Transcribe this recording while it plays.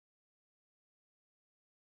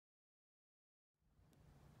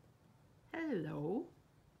Hello,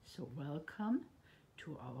 so welcome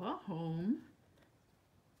to our home.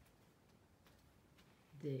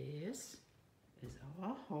 This is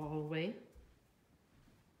our hallway,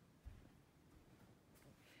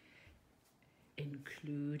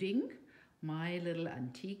 including my little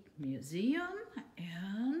antique museum,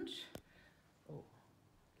 and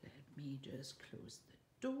let me just close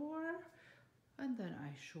the door and then I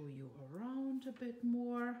show you around a bit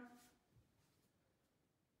more.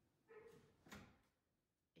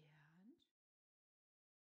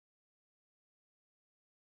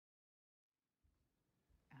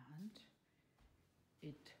 And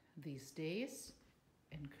it these days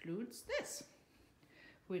includes this,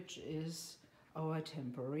 which is our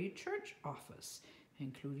temporary church office,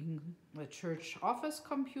 including the church office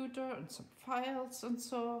computer and some files and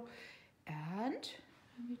so. And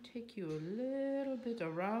let me take you a little bit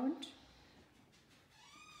around.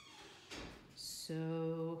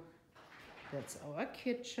 So that's our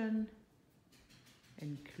kitchen,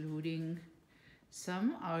 including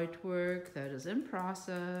some artwork that is in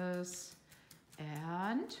process.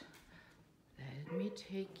 And let me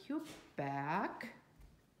take you back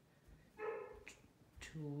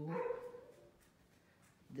to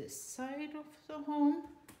this side of the home.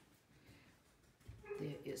 There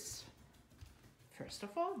is, first of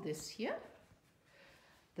all, this here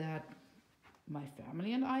that my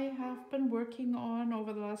family and I have been working on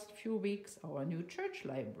over the last few weeks, our new church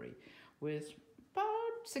library with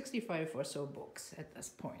about 65 or so books at this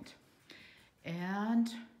point. And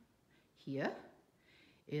here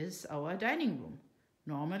is our dining room.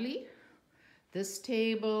 Normally, this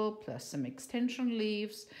table plus some extension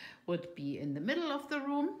leaves would be in the middle of the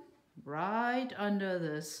room, right under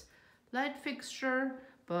this light fixture,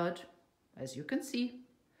 but as you can see,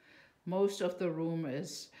 most of the room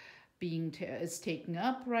is taken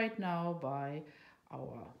up right now by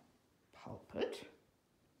our pulpit,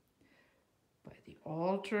 by the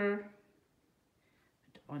altar,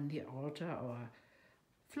 and on the altar our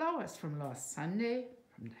flowers from last Sunday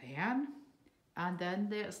from Diane, and then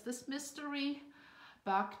there's this mystery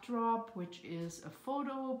backdrop, which is a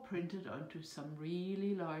photo printed onto some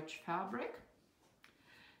really large fabric.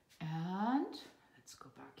 And let's go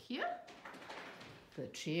back here. The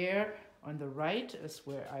chair on the right is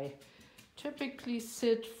where I typically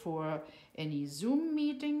sit for any Zoom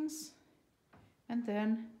meetings. And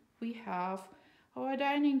then we have our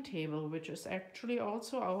dining table, which is actually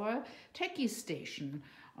also our techie station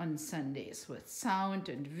on Sundays with sound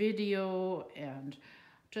and video and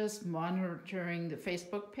just monitoring the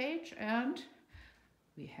Facebook page. And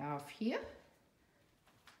we have here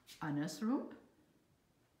Anna's room.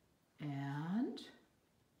 And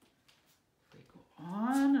we go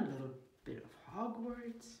on a little bit of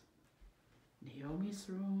Hogwarts, Naomi's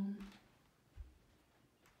room,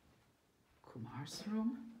 Kumar's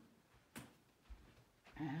room,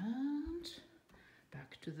 and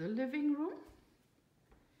back to the living room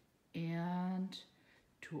and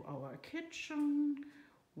to our kitchen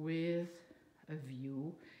with a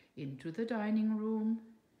view into the dining room.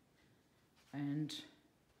 And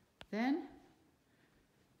then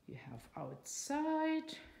you have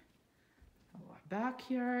outside our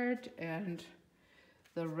backyard and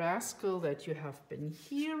the rascal that you have been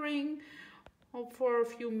hearing for a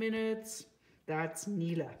few minutes. That's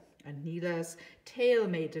Neela, and Neela's tail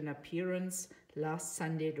made an appearance last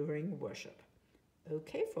Sunday during worship.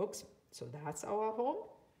 Okay, folks, so that's our home.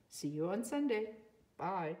 See you on Sunday.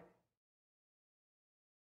 Bye.